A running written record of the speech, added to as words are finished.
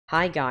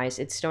Hi guys,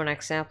 it's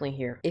StoneX Sapling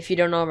here. If you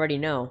don't already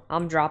know,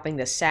 I'm dropping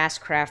the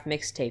SASCraft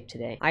mixtape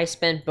today. I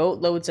spent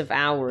boatloads of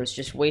hours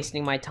just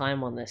wasting my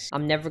time on this.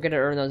 I'm never gonna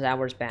earn those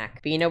hours back.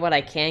 But you know what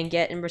I can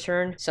get in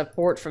return?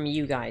 Support from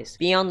you guys.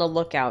 Be on the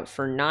lookout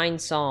for 9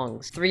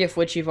 songs, 3 of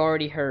which you've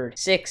already heard,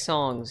 6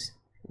 songs.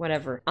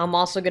 Whatever. I'm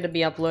also going to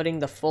be uploading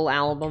the full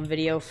album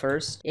video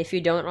first. If you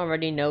don't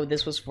already know,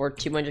 this was for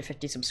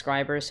 250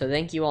 subscribers, so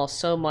thank you all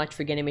so much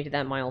for getting me to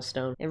that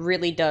milestone. It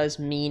really does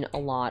mean a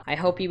lot. I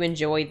hope you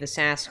enjoy the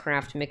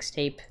SASCraft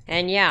mixtape,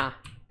 and yeah,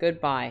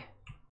 goodbye.